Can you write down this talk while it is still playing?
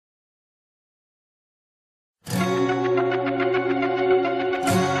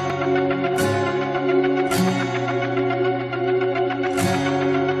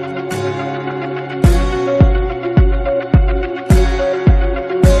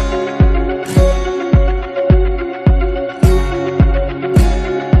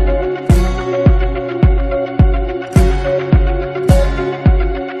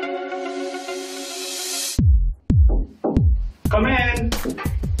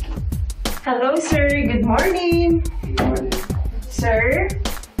Hello, sir. Good morning. Good morning. Sir,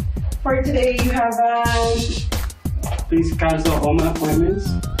 for today you have Please cancel all my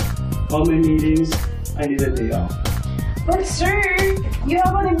appointments, all my meetings. I need a day off. But sir, you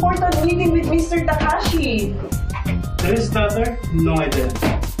have an important meeting with Mr. Takashi. This daughter? No, I didn't.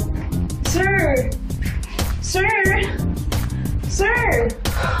 Sir! Sir! Sir!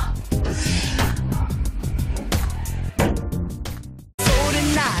 So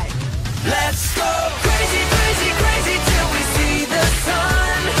tonight, let's go crazy, crazy, crazy till we see the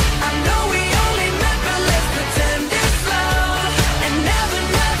sun. I know we only met, but let's pretend it's love. And never,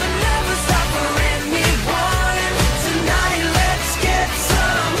 never, never stop for anyone. Tonight, let's get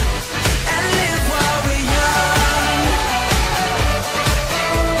some and live while we're young.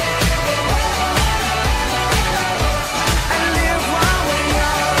 And live while we're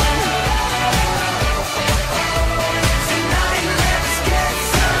young. Tonight, let's get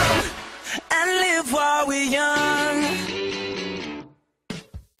some and live while we're young.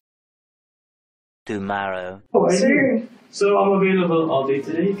 Tomorrow. Oh, I Sir. do. So I'm available all day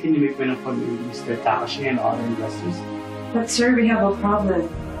today. Can you make me an appointment with Mr. Takashi and other investors? But sir, we have a problem.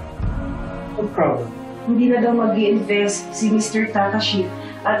 No problem. Hindi na daw mag-i-invest si Mr. Takashi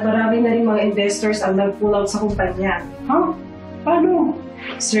at marami na rin mga investors ang nag-pull out sa kumpanya. Huh? Paano?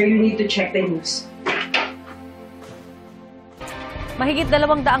 Sir, you need to check the news. Mahigit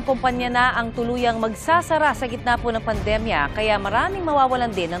 200 kumpanya na ang tuluyang magsasara sa gitna po ng pandemya, kaya maraming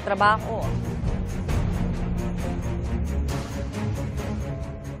mawawalan din ng trabaho.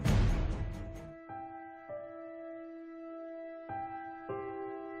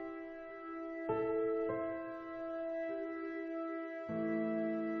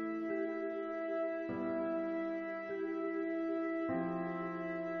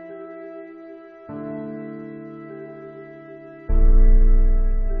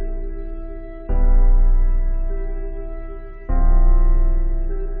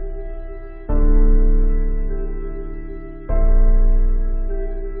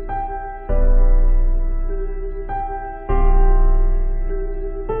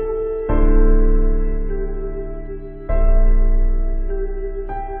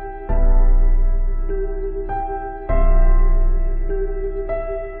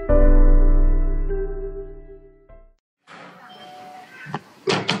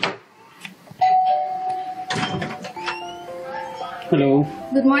 Hello.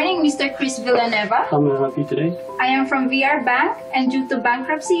 Good morning, Mr. Chris Villanueva. How may I help you today? I am from VR Bank, and due to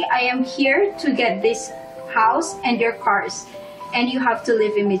bankruptcy, I am here to get this house and your cars. And you have to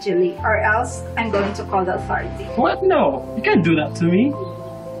leave immediately, or else I'm going to call the authority. What? No. You can't do that to me.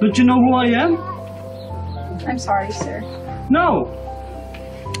 Don't you know who I am? I'm sorry, sir. No.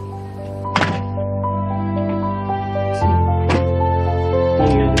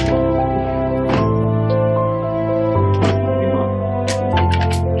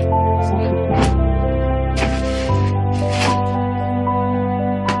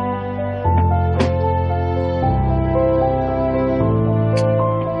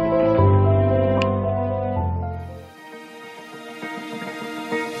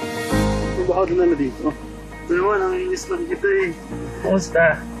 Baka doon na dito. Ito naman, nanginis lang kita eh.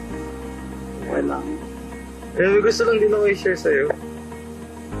 Kamusta? Okay lang. Eh, may gusto lang din ako i-share sa'yo.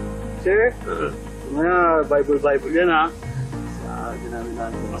 Share? Maya, Bible yan ha. Sa ginamit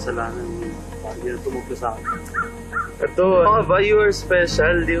natin yung kasalanan yung hindi na tumuglo sa akin. Ito, mga ba, you are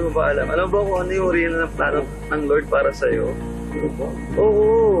special, di mo ba alam? Alam ba kung ano yung rin ng plano ng Lord para sa'yo?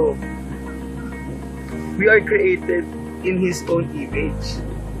 Oo. We are created in His own image.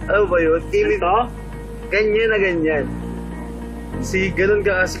 Ano ba yun? Ito? Ganyan na ganyan. Si ganun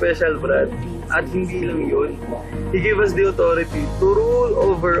ka special, Brad. At hindi lang yun. He gave us the authority to rule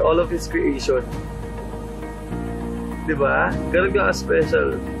over all of His creation. Diba? Ganun ka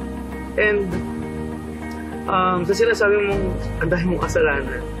special. And, sa sinasabi mong, ang dahil mong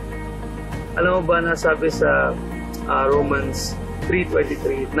kasalanan, alam mo ba nasabi sa Romans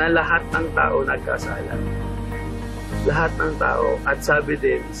 3:23 na lahat ng tao nagkasala? Lahat ng tao. At sabi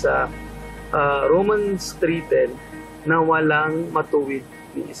din sa Romans 3:10 na walang matuwid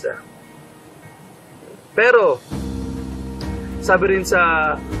ni isa. Pero, sabi rin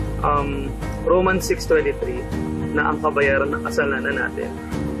sa Romans 6:23 na ang kabayaran ng kasalanan natin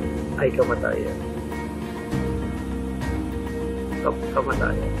ay kamatayan.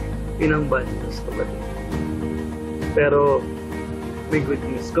 Kamatayan. Yun ang bad news, kapatid. Pero, may good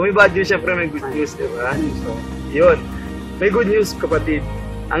news. Kung may bad news, syempre may good news, di ba? Yun. May good news, kapatid.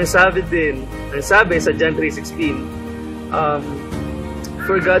 Ang sabi sa John 3:16,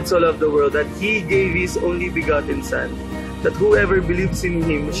 For God so loved the world that He gave His only begotten Son, that whoever believes in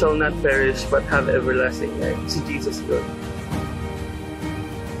Him shall not perish but have everlasting life. Si Jesus yun.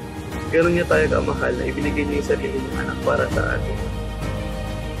 Gano'n niya tayo kamahal na ibinigay niya yung sarili ng anak para sa atin.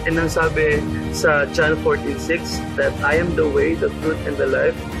 And ang sabi sa John 14:6 that I am the way, the truth, and the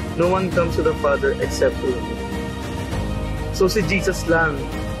life. No one comes to the Father except through me. So si Jesus lang.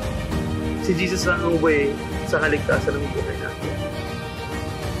 Si Jesus lang ang way sa kaligtasan ng buhay natin.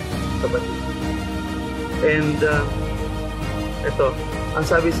 Kapatid. And ito, ang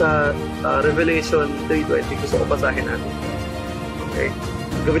sabi sa Revelation 3:20, gusto ko basahin natin. Okay?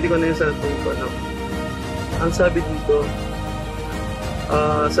 Gamitin ko na yung cellphone ko. No? Ang sabi dito,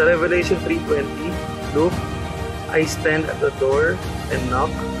 sa Revelation 3:20, look, I stand at the door and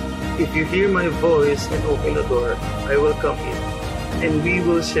knock. If you hear my voice and open the door, I will come in, and we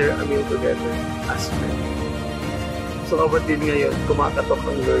will share a meal together as friends. So kapatid, ngayon, kumakatok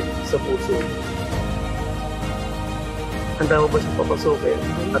ang Lord sa puso. Handa mo ba siyang papasukin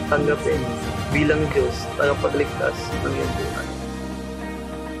at tanggapin bilang Diyos tagapagligtas ng iyong buhay?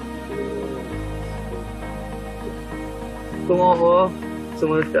 Kung ako,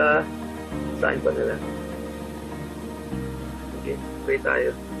 sumunod ka, saan pa nila? Okay, pray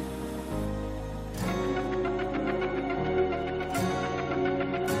tayo.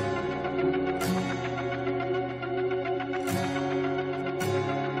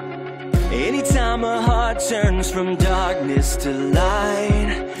 Anytime a heart turns from darkness to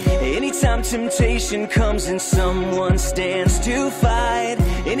light, anytime temptation comes and someone stands to fight,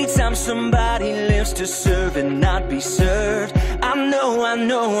 anytime somebody lives to serve and not be served, I know God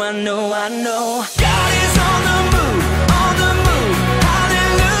is on the move,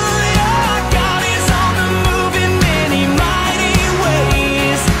 hallelujah. God is on the move in many mighty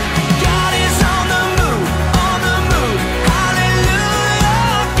ways. God is on the move,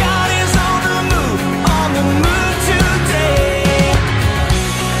 hallelujah. God is on the move today.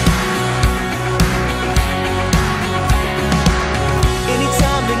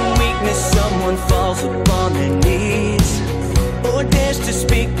 Anytime in weakness someone falls upon their knees, or dares to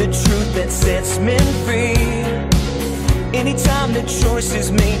speak the truth that sets men free. Anytime the choice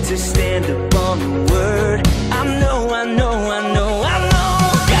is made to stand upon the word, I know God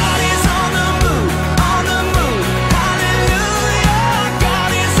is on the move, hallelujah.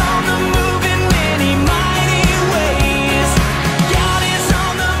 God is on the move in many mighty ways. God is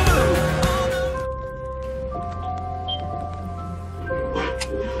on the move.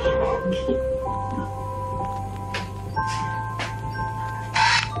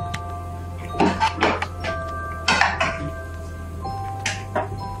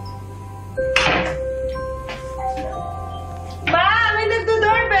 Ma! May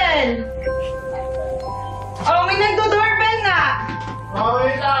nagdo-doorbell! Oh, may nagdo-doorbell nga!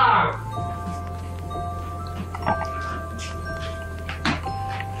 Okay lang!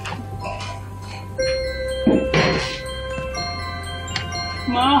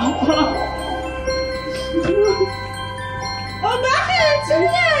 Oh, bakit? Sino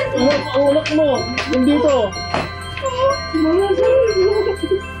yan? Ang anak mo, nandito.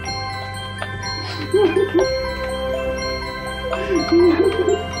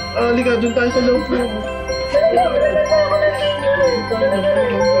 Halika, doon tayo sa loob mo.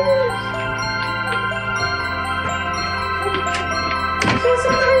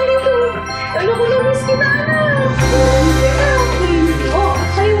 Sasakal dito. Ano ko na-miss kita, anak? Oh,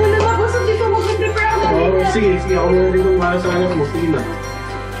 kayo muna mag-usap dito. Mag-prepare ako kanina. Sige, ako na rin kung para sa anak mo. Sige na.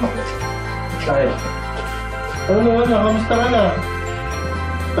 Tayo. Ano naman na, kamusta ka na?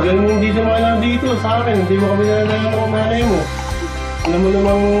 Tagal mo hindi sumala dito sa akin, hindi mo kami nalala ng nanay mo. Alam mo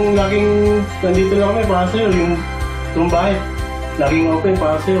namang laging nandito lang kami para sa'yo, yung bahay. Laging open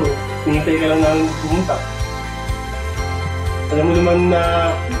para sa'yo. Hinintay ka lang namin pumunta. Alam mo naman na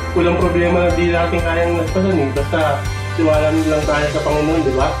walang problema na di natin kayang nagpasan eh. Basta siwalan lang tayo sa Panginoon,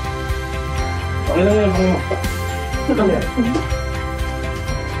 di ba? Okay lang yan, Panginoon. Ito lang yan.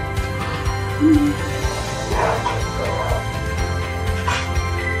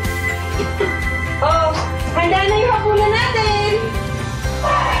 Oh, handa na yung hapunan natin.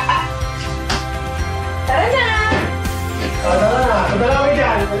 Tara na. Tara na, punta lang kami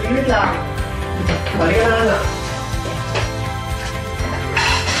dyan. Maligit lang. Balikan na anak.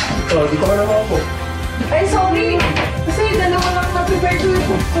 Dito ka naman ako. Ay, sorry. Kasi dalawa lang na-prepare ko yung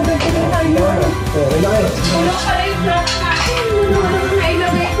kubad ko ng tayo. Okay na kayo. Tulog pala yung drop natin. Ano naman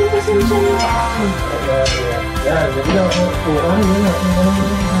nailagay ko kasi siya na. Yan, hindi na ako. Ano na?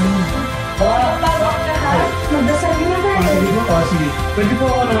 Bago ka ha, magdasal na tayo. Sige po, sige. Pwede po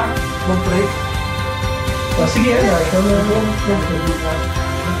ako na mag-pray. Sige, ano? Ikaw na ako.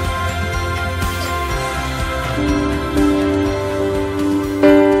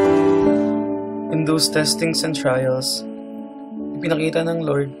 In those testings and trials, ipinakita ng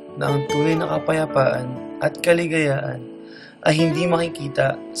Lord na ang tunay na kapayapaan at kaligayaan ay hindi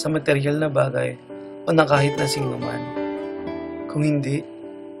makikita sa material na bagay o na kahit na sino man, kung hindi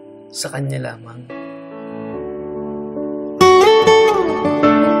sa Kanya lamang.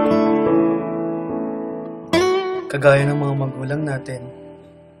 Kagaya ng mga magulang natin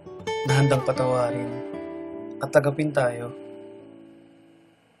na handang patawarin at tagapin tayo,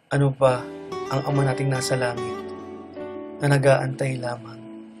 ano pa ang Ama nating nasa langit na nag-aantay lamang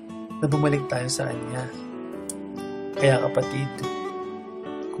na bumalik tayo sa Kanya. Kaya kapatid,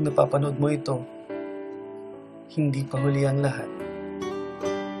 kung napapanood mo ito, hindi pa huli ang lahat,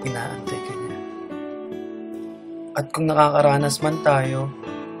 inaantay ka niya. At kung nakakaranas man tayo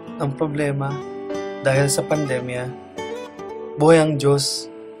ng problema dahil sa pandemya, buhay ang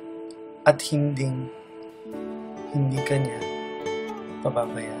Diyos at hindi ka niya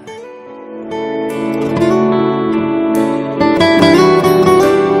pababayaan.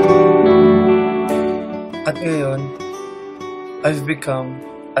 At ngayon, I've become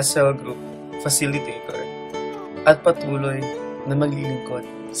a cell group facilitator at patuloy na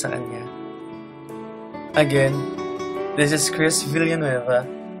maglilingkod sa Kanya. Again, this is Chris Villanueva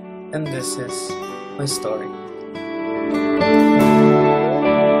and this is my story.